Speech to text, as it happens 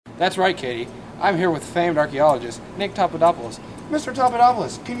That's right, Katie. I'm here with famed archaeologist Nick Papadopoulos. Mr.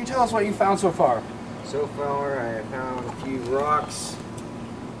 Papadopoulos, can you tell us what you found so far? So far, I found a few rocks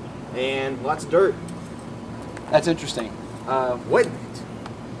and lots of dirt. That's interesting. What?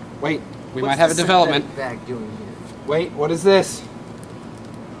 Wait, we What's might have a the development. synthetic bag doing here? Wait, what is this?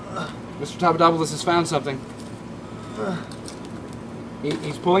 Mr. Papadopoulos has found something.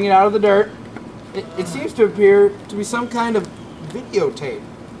 He's pulling it out of the dirt. It seems to appear to be some kind of videotape.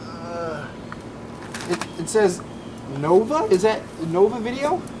 It says Nova? Is that Nova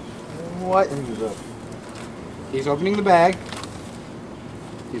video? What in the... He's opening the bag.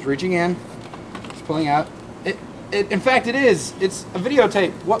 He's reaching in. He's pulling out. In fact, it is. It's a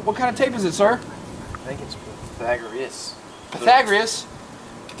videotape. What kind of tape is it, sir? I think it's Pythagoras. Pythagoras?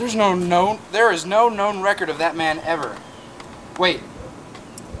 There is no known record of that man ever. Wait,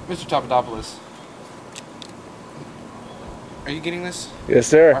 Mr. Papadopoulos. Are you getting this? Yes,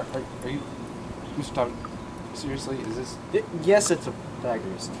 sir. Are you, Mr. Top? Seriously, is this? Yes, it's a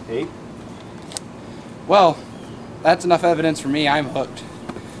Pythagoras tape. Well, that's enough evidence for me. I'm hooked.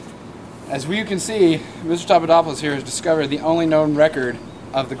 As you can see, Mr. Papadopoulos here has discovered the only known record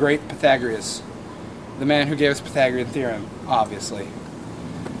of the great Pythagoras, the man who gave us Pythagorean theorem, obviously.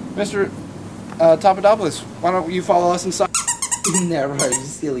 Mr. Papadopoulos, why don't you follow us inside? Never heard, you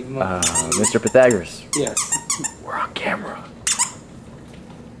silly monkey. Mr. Pythagoras. Yes. We're on camera.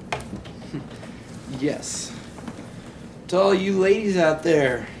 Yes. To all you ladies out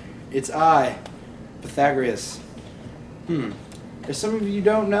there, it's I, Pythagoras. There's some of you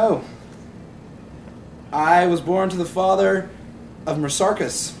don't know. I was born to the father of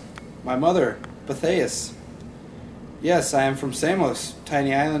Mnersarchus, my mother, Pythaeus. Yes, I am from Samos,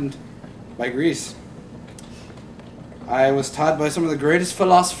 tiny island by Greece. I was taught by some of the greatest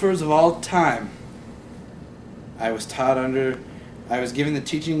philosophers of all time. I was given the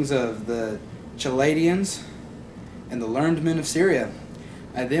teachings of the Chaldeans and the learned men of Syria.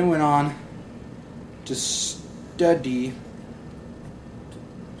 I then went on to study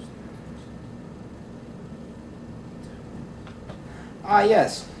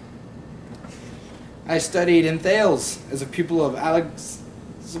yes. I studied in Thales as a pupil of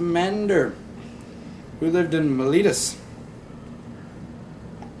Alexander, who lived in Miletus.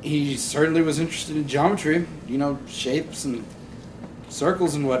 He certainly was interested in geometry, you know, shapes and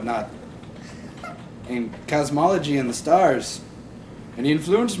circles and whatnot, and cosmology and the stars. And he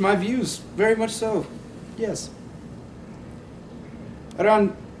influenced my views, very much so, yes.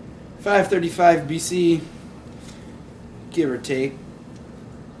 Around 535 BC, give or take,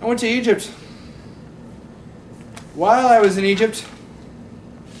 I went to Egypt. While I was in Egypt,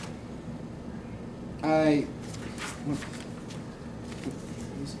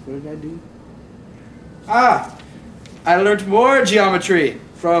 what did I do? I learned more geometry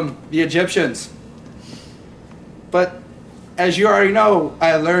from the Egyptians. But as you already know,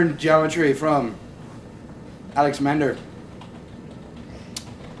 I learned geometry from Alexander.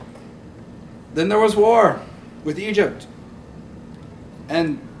 Then there was war with Egypt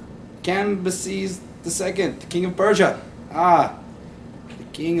and Cambyses II, the king of Persia. The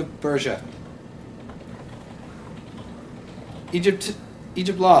king of Persia. Egypt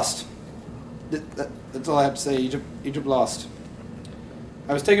lost. That's all I have to say. Egypt lost.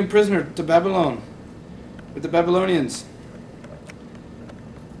 I was taken prisoner to Babylon with the Babylonians.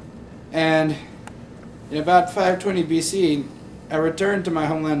 And in about 520 BC, I returned to my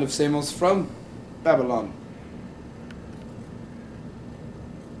homeland of Samos from Babylon.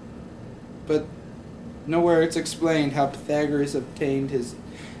 But nowhere it's explained how Pythagoras obtained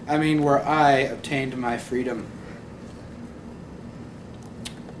where I obtained my freedom.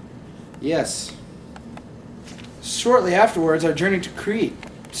 Yes. Shortly afterwards, I journeyed to Crete,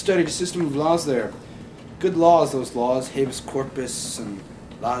 studied a system of laws there. Good laws, those laws, habeas corpus and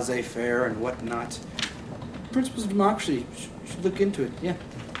laissez-faire and whatnot. Principles of democracy, you should look into it, yeah.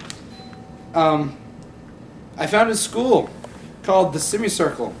 I found a school called the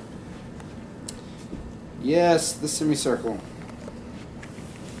Semicircle. Yes, the Semicircle.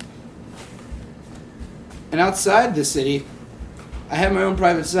 And outside the city, I had my own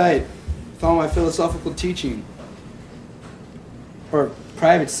private site with all my philosophical teaching. Or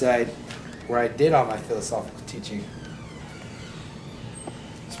private site, where I did all my philosophical teaching.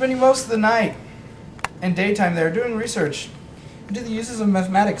 Spending most of the night and daytime there doing research into the uses of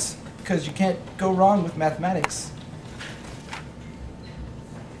mathematics, because you can't go wrong with mathematics.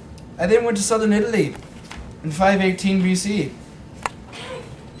 I then went to southern Italy in 518 BC.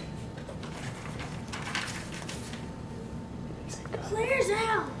 Claire's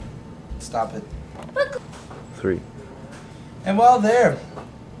out. Stop it. 3. And while there,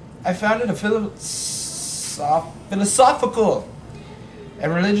 I founded a philosophical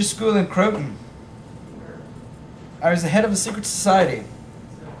and religious school in Croton. I was the head of a secret society.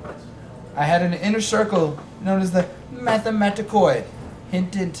 I had an inner circle known as the mathematician,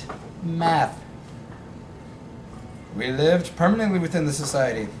 hint, math. We lived permanently within the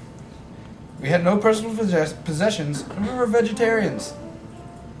society. We had no personal possessions, and we were vegetarians.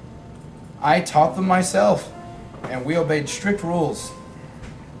 I taught them myself, and we obeyed strict rules.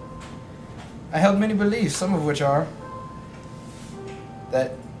 I held many beliefs, some of which are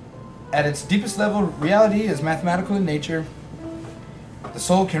that at its deepest level, reality is mathematical in nature. The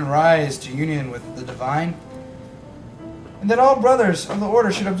soul can rise to union with the divine, and that all brothers of the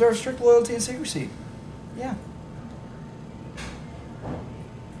order should observe strict loyalty and secrecy. Yeah.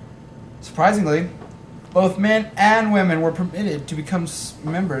 Surprisingly, both men and women were permitted to become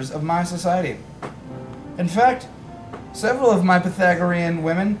members of my society. In fact, several of my Pythagorean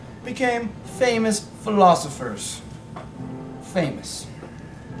women became famous philosophers. Famous.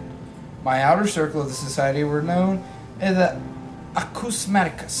 My outer circle of the society were known as the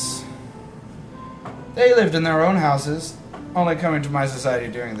acousmaticus. They lived in their own houses, only coming to my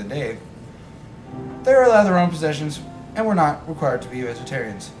society during the day. They were allowed their own possessions and were not required to be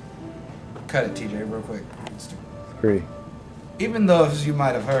vegetarians. Cut it, TJ, real quick. 3. Even though, as you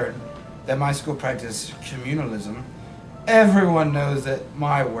might have heard, that my school practiced communalism, everyone knows that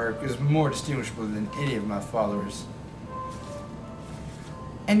my work is more distinguishable than any of my followers.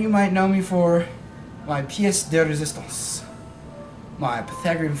 And you might know me for my pièce de résistance, my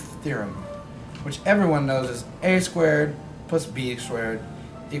Pythagorean theorem, which everyone knows as a squared plus b squared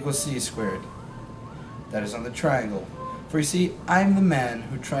equals c squared. That is on the triangle. For you see, I'm the man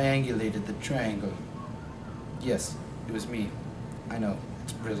who triangulated the triangle. Yes, it was me. I know,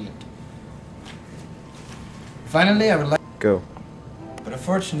 it's brilliant. Finally, I would like... Go. But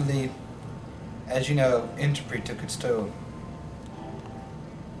unfortunately, as you know, entropy took its toll.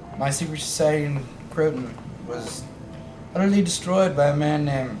 My secret society in Croton was utterly destroyed by a man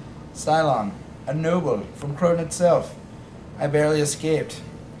named Cylon, a noble from Croton itself. I barely escaped.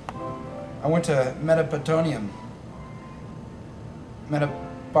 I went to Metapontium.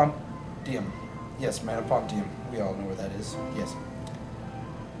 Yes, Metapontium. We all know where that is. Yes.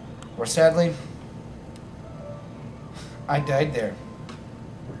 Or sadly, I died there.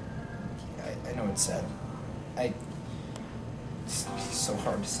 I know it's sad. It's so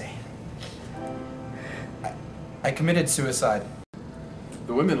hard to say. I committed suicide.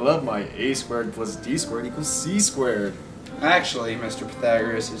 The women love my a squared plus d squared equals c squared. Actually, Mr.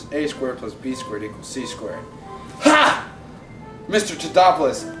 Pythagoras, is a squared plus b squared equals c squared. Ha! Mr.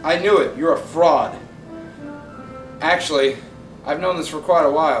 Tadopoulos, I knew it. You're a fraud. Actually, I've known this for quite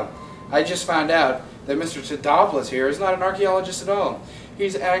a while. I just found out that Mr. Tadopoulos here is not an archaeologist at all.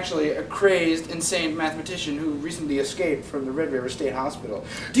 He's actually a crazed, insane mathematician who recently escaped from the Red River State Hospital.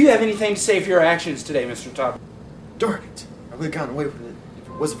 Do you have anything to say for your actions today, Mr. Tadopoulos? Darn it! I would have gotten away with it if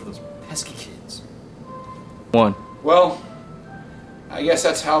it wasn't for those pesky kids. 1. Well, I guess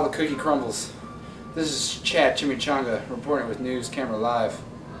that's how the cookie crumbles. This is Chad Chimichanga reporting with News Camera Live.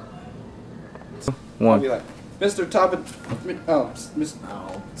 1. I'll be like, Mr. Toppin. Oh,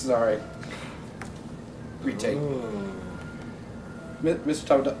 sorry. Retake. Mr.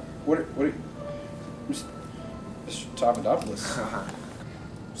 Toppin. What are you? Mr. Toppinopoulos.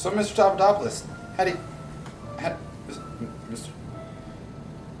 So, Mr. Toppinopoulos, Mr.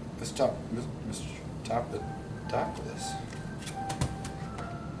 Toppinopoulos.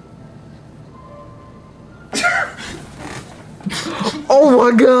 Oh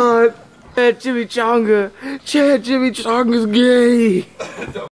my god! Chad Chimichanga! Chad Chimichanga's gay!